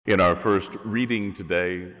In our first reading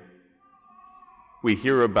today, we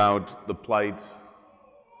hear about the plight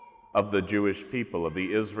of the Jewish people, of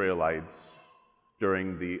the Israelites,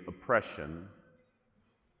 during the oppression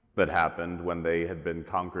that happened when they had been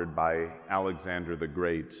conquered by Alexander the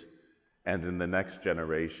Great, and in the next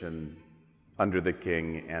generation under the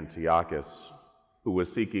king Antiochus, who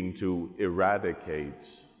was seeking to eradicate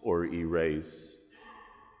or erase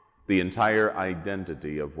the entire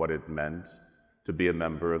identity of what it meant to be a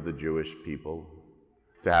member of the Jewish people,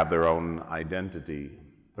 to have their own identity,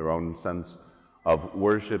 their own sense of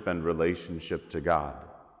worship and relationship to God.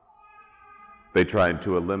 They tried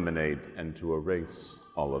to eliminate and to erase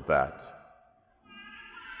all of that.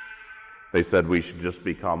 They said we should just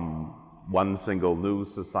become one single new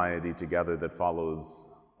society together that follows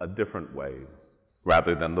a different way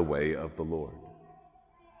rather than the way of the Lord.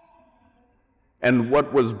 And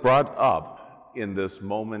what was brought up in this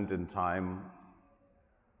moment in time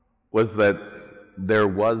was that there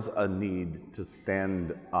was a need to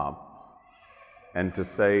stand up and to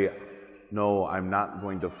say, no, I'm not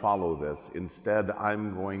going to follow this. Instead,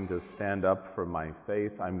 I'm going to stand up for my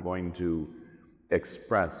faith. I'm going to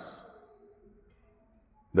express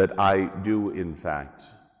that I do, in fact,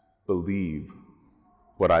 believe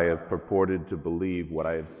what I have purported to believe, what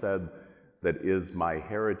I have said that is my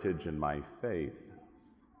heritage and my faith.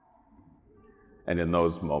 And in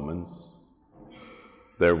those moments,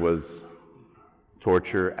 there was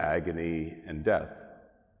torture, agony, and death.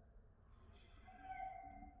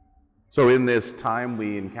 So in this time,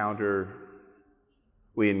 we encounter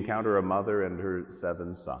a mother and her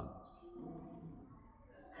 7 sons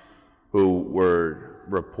who were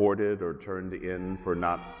reported or turned in for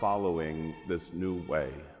not following this new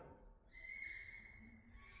way.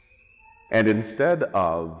 And instead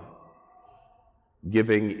of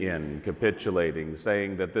giving in, capitulating,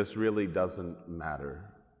 saying that this really doesn't matter,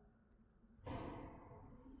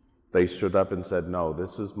 they stood up and said, no,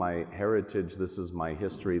 this is my heritage, this is my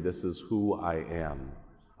history, this is who I am.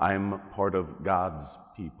 I'm part of God's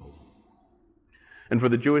people. And for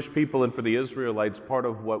the Jewish people and for the Israelites, part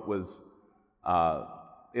of what was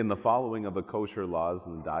in the following of the kosher laws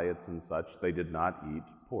and diets and such, they did not eat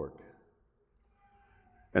pork.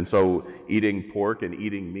 And so eating pork and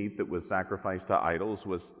eating meat that was sacrificed to idols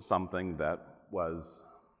was something that was,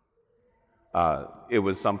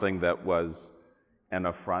 an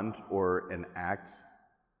affront or an act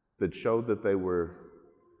that showed that they were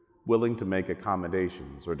willing to make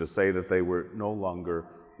accommodations, or to say that they were no longer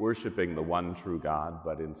worshiping the one true God,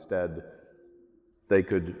 but instead they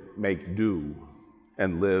could make do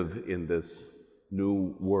and live in this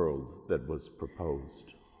new world that was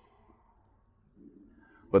proposed.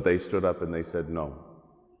 But they stood up and they said, no,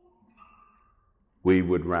 we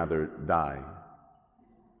would rather die.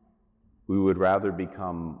 We would rather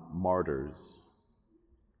become martyrs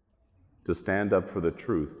to stand up for the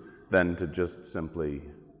truth than to just simply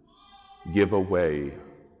give away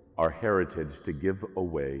our heritage, to give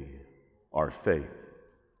away our faith.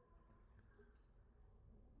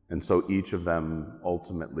 And so each of them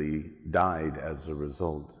ultimately died as a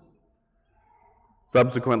result.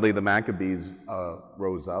 Subsequently, the Maccabees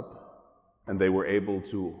rose up, and they were able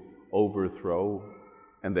to overthrow,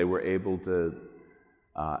 and they were able to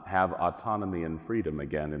have autonomy and freedom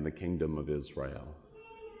again in the kingdom of Israel,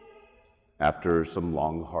 after some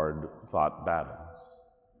long, hard-fought battles.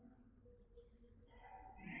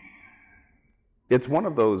 It's one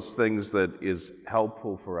of those things that is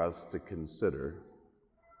helpful for us to consider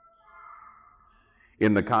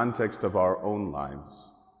in the context of our own lives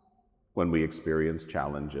when we experience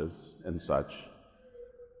challenges and such,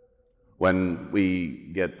 when we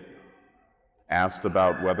get asked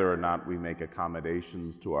about whether or not we make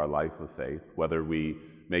accommodations to our life of faith, whether we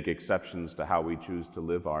make exceptions to how we choose to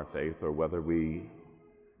live our faith, or whether we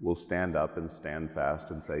will stand up and stand fast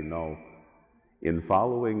and say, no, in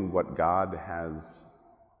following what God has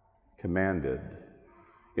commanded,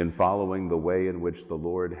 in following the way in which the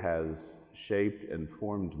Lord has shaped and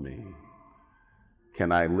formed me,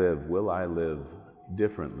 can I live, will I live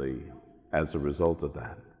differently as a result of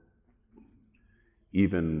that?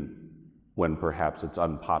 Even when perhaps it's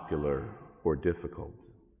unpopular or difficult.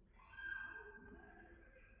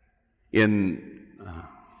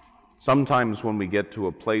 Sometimes when we get to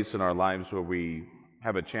a place in our lives where we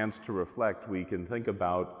have a chance to reflect, we can think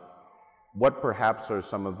about what perhaps are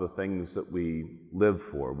some of the things that we live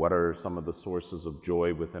for, what are some of the sources of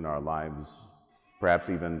joy within our lives, perhaps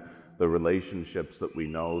even the relationships that we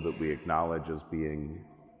know, that we acknowledge as being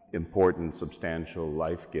important, substantial,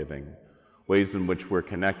 life-giving, ways in which we're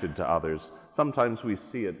connected to others. Sometimes we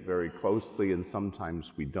see it very closely and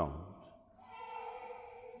sometimes we don't.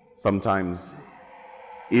 Sometimes,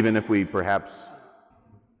 even if we perhaps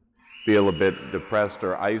feel a bit depressed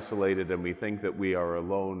or isolated and we think that we are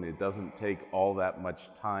alone, it doesn't take all that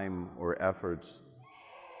much time or effort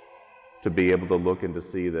to be able to look and to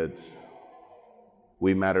see that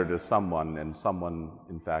we matter to someone, and someone,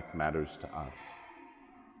 in fact, matters to us.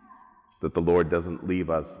 That the Lord doesn't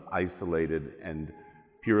leave us isolated and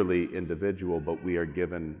purely individual, but we are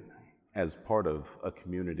given as part of a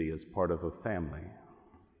community, as part of a family.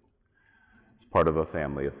 It's part of a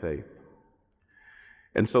family of faith.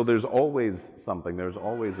 And so there's always something, there's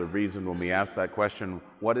always a reason when we ask that question,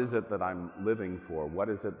 what is it that I'm living for? What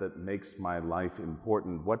is it that makes my life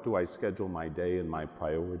important? What do I schedule my day and my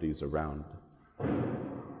priorities around?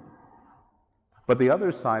 But the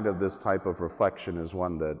other side of this type of reflection is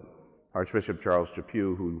one that Archbishop Charles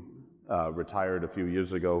Chaput, who retired a few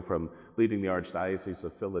years ago from leading the Archdiocese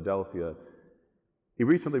of Philadelphia, he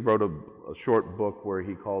recently wrote a short book where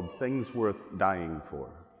he called Things Worth Dying For.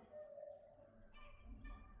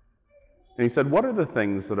 And he said, what are the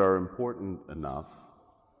things that are important enough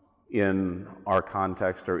in our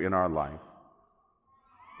context or in our life?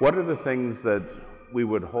 What are the things that we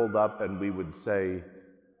would hold up and we would say,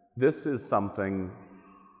 this is something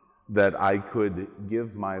that I could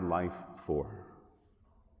give my life for,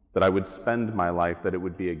 that I would spend my life, that it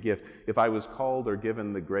would be a gift. If I was called or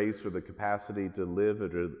given the grace or the capacity to live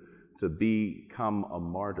or to become a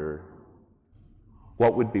martyr,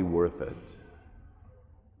 what would be worth it?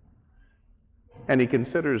 And he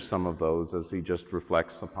considers some of those as he just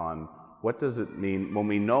reflects upon what does it mean when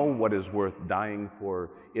we know what is worth dying for.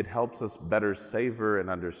 It helps us better savor and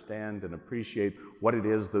understand and appreciate what it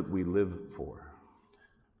is that we live for.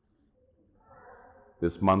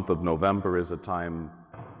 This month of November is a time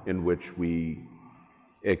in which we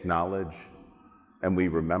acknowledge and we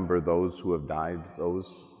remember those who have died,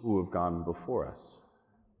 those who have gone before us.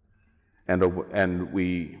 And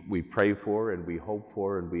we pray for and we hope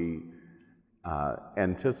for and we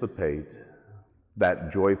anticipate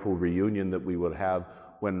that joyful reunion that we would have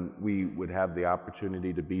when we would have the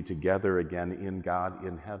opportunity to be together again in God,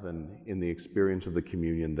 in heaven, in the experience of the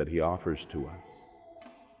communion that He offers to us.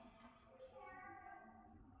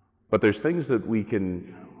 But there's things that we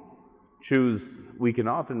can choose. We can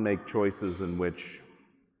often make choices in which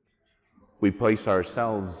we place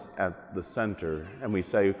ourselves at the center and we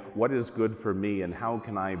say, what is good for me and how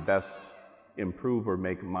can I best improve or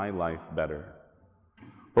make my life better?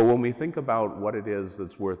 But when we think about what it is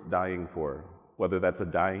that's worth dying for, whether that's a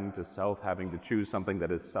dying to self, having to choose something that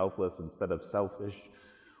is selfless instead of selfish,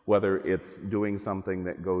 whether it's doing something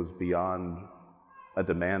that goes beyond a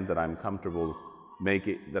demand that I'm comfortable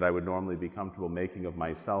making, that I would normally be comfortable making of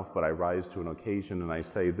myself, but I rise to an occasion and I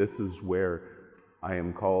say, this is where I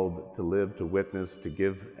am called to live, to witness, to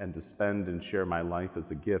give, and to spend and share my life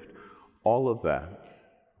as a gift. All of that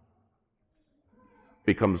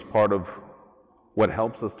becomes part of what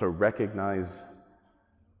helps us to recognize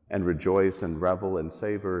and rejoice and revel and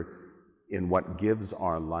savor in what gives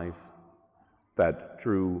our life that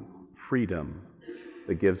true freedom,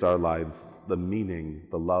 that gives our lives the meaning,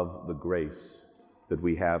 the love, the grace that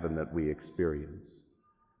we have and that we experience.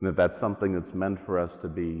 And that's something that's meant for us to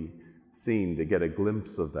be seen, to get a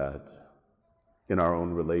glimpse of that in our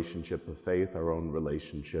own relationship of faith, our own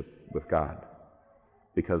relationship with God,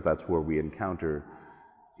 because that's where we encounter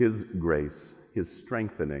His grace, His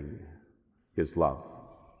strengthening, His love.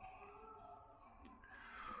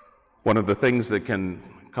 One of the things that can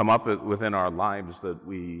come up within our lives that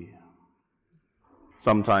we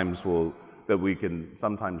can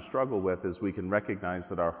sometimes struggle with is we can recognize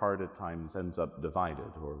that our heart at times ends up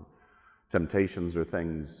divided, or temptations or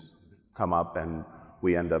things come up and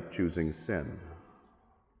we end up choosing sin.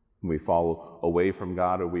 We fall away from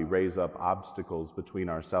God, or we raise up obstacles between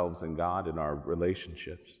ourselves and God in our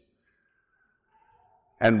relationships.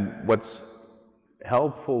 And what's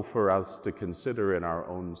helpful for us to consider in our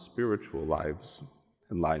own spiritual lives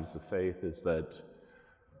and lives of faith is that,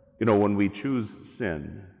 when we choose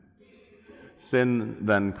sin, sin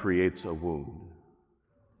then creates a wound,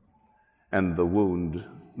 and the wound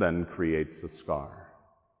then creates a scar.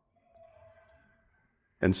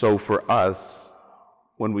 And so for us,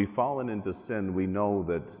 when we've fallen into sin, we know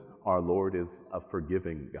that our Lord is a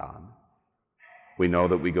forgiving God. We know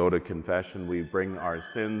that we go to confession, we bring our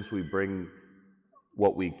sins, we bring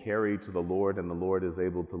what we carry to the Lord, and the Lord is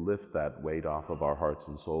able to lift that weight off of our hearts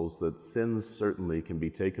and souls, that sins certainly can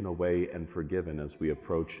be taken away and forgiven as we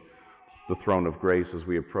approach the throne of grace, as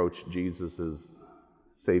we approach Jesus'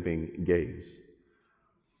 saving gaze.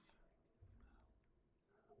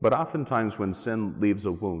 But oftentimes when sin leaves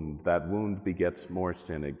a wound, that wound begets more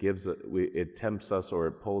sin. It tempts us or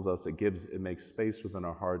it pulls us, it makes space within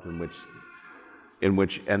our heart in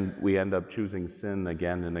which we end up choosing sin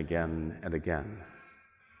again and again and again.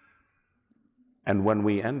 And when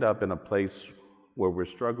we end up in a place where we're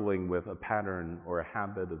struggling with a pattern or a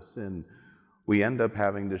habit of sin, we end up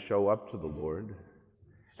having to show up to the Lord,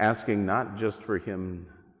 asking not just for Him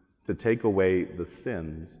to take away the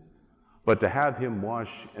sins, but to have Him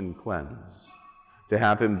wash and cleanse, to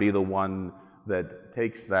have Him be the one that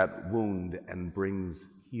takes that wound and brings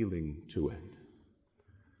healing to it.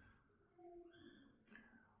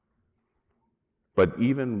 But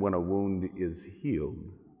even when a wound is healed,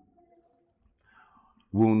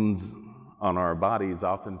 wounds on our bodies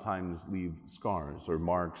oftentimes leave scars or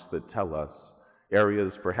marks that tell us,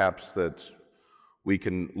 areas perhaps that we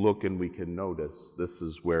can look and we can notice, this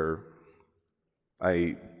is where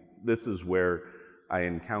I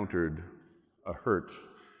encountered a hurt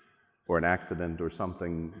or an accident or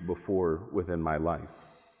something before within my life.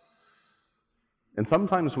 And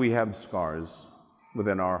sometimes we have scars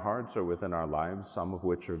within our hearts or within our lives, some of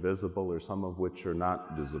which are visible or some of which are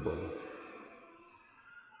not visible.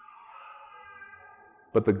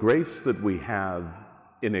 But the grace that we have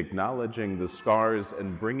in acknowledging the scars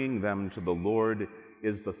and bringing them to the Lord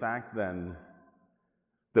is the fact then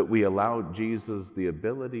that we allow Jesus the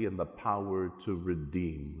ability and the power to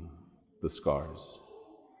redeem the scars.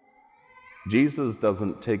 Jesus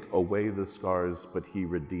doesn't take away the scars, but He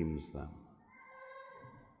redeems them.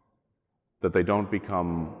 That they don't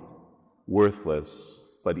become worthless,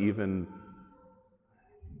 but even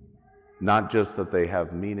not just that they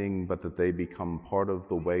have meaning, but that they become part of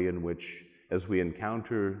the way in which, as we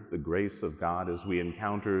encounter the grace of God, as we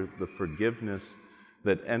encounter the forgiveness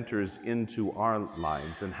that enters into our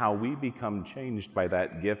lives and how we become changed by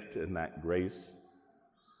that gift and that grace,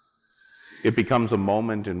 it becomes a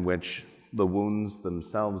moment in which the wounds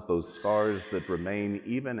themselves, those scars that remain,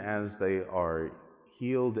 even as they are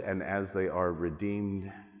healed and as they are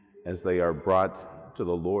redeemed, as they are brought to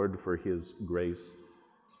the Lord for His grace,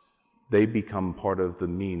 they become part of the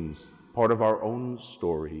means, part of our own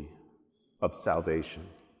story of salvation.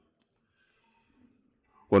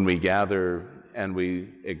 When we gather and we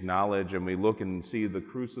acknowledge and we look and see the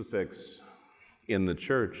crucifix in the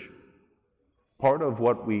church, part of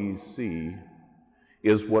what we see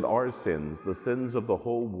is what our sins, the sins of the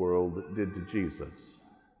whole world, did to Jesus.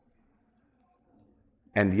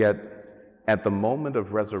 And yet, at the moment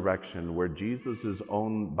of resurrection, where Jesus'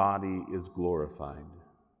 own body is glorified,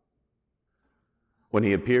 when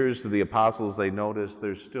He appears to the apostles, they notice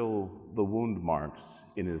there's still the wound marks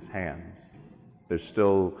in His hands. There's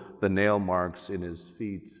still the nail marks in His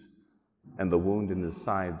feet and the wound in His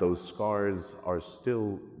side. Those scars are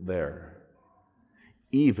still there,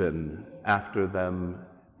 even after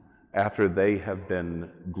they have been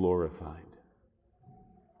glorified.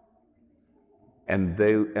 And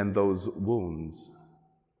those wounds,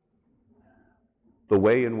 the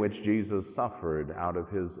way in which Jesus suffered out of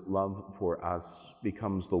His love for us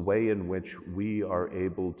becomes the way in which we are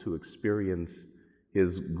able to experience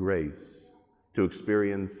His grace, to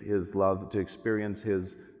experience His love, to experience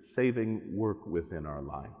His saving work within our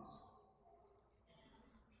lives.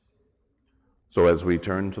 So as we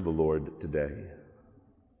turn to the Lord today,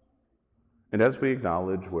 and as we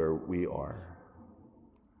acknowledge where we are,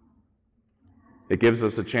 it gives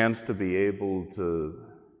us a chance to be able to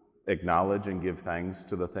acknowledge and give thanks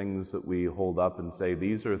to the things that we hold up and say,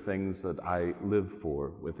 these are things that I live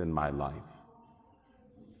for within my life.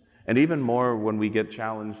 And even more when we get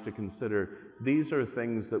challenged to consider, these are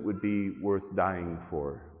things that would be worth dying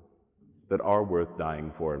for, that are worth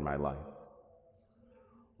dying for in my life.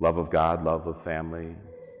 Love of God, love of family,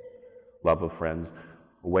 love of friends,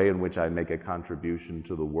 a way in which I make a contribution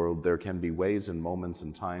to the world. There can be ways and moments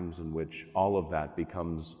and times in which all of that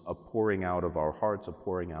becomes a pouring out of our hearts, a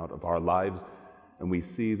pouring out of our lives, and we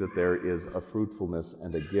see that there is a fruitfulness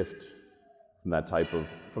and a gift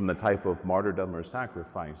from the type of martyrdom or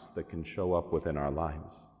sacrifice that can show up within our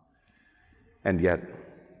lives. And yet,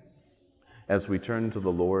 as we turn to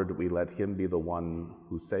the Lord, we let Him be the one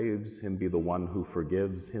who saves, Him be the one who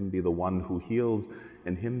forgives, Him be the one who heals,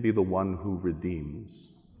 and Him be the one who redeems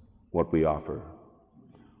what we offer.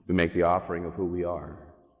 We make the offering of who we are,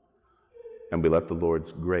 and we let the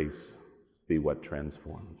Lord's grace be what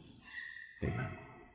transforms. Amen.